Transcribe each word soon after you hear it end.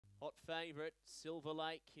Hot favourite, Silver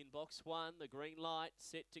Lake in box one. The green light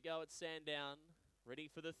set to go at Sandown. Ready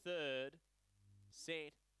for the third.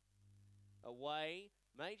 Set. Away.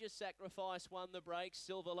 Major Sacrifice won the break.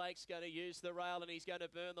 Silver Lake's going to use the rail and he's going to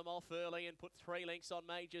burn them off early and put 3 lengths on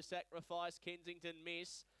Major Sacrifice. Kensington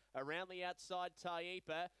Miss. Around the outside,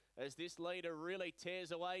 Taipa, as this leader really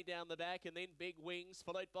tears away down the back, and then Big Wings,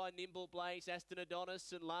 followed by Nimble Blaze, Aston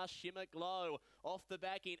Adonis, and Last Shimmer Glow. Off the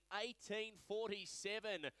back in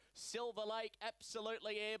 1847, Silver Lake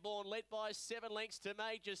absolutely airborne, led by 7 lengths to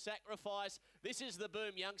Major Sacrifice. This is the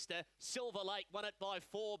boom youngster. Silver Lake won it by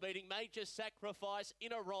 4, beating Major Sacrifice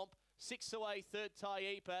in a romp. 6 away, third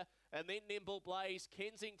Taipa, and then Nimble Blaze,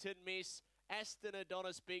 Kensington Miss, Aston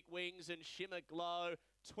Adonis, Big Wings, and Shimmer Glow.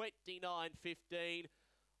 29.15.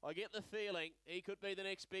 I get the feeling he could be the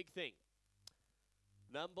next big thing.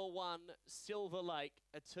 Number 1, Silver Lake,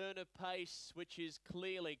 a turn of pace, which is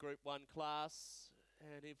clearly Group 1 class.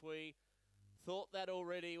 And if we thought that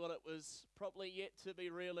already, well, it was probably yet to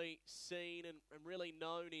be really seen and really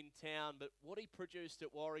known in town. But what he produced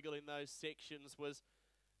at Warragul in those sections was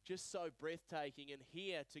just so breathtaking. And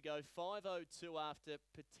here to go 5.02 after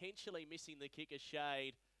potentially missing the kicker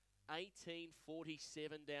shade,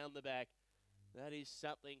 18.47 down the back. That is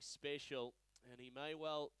something special, and he may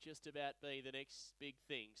well just about be the next big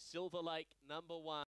thing. Silver Lake, number 1.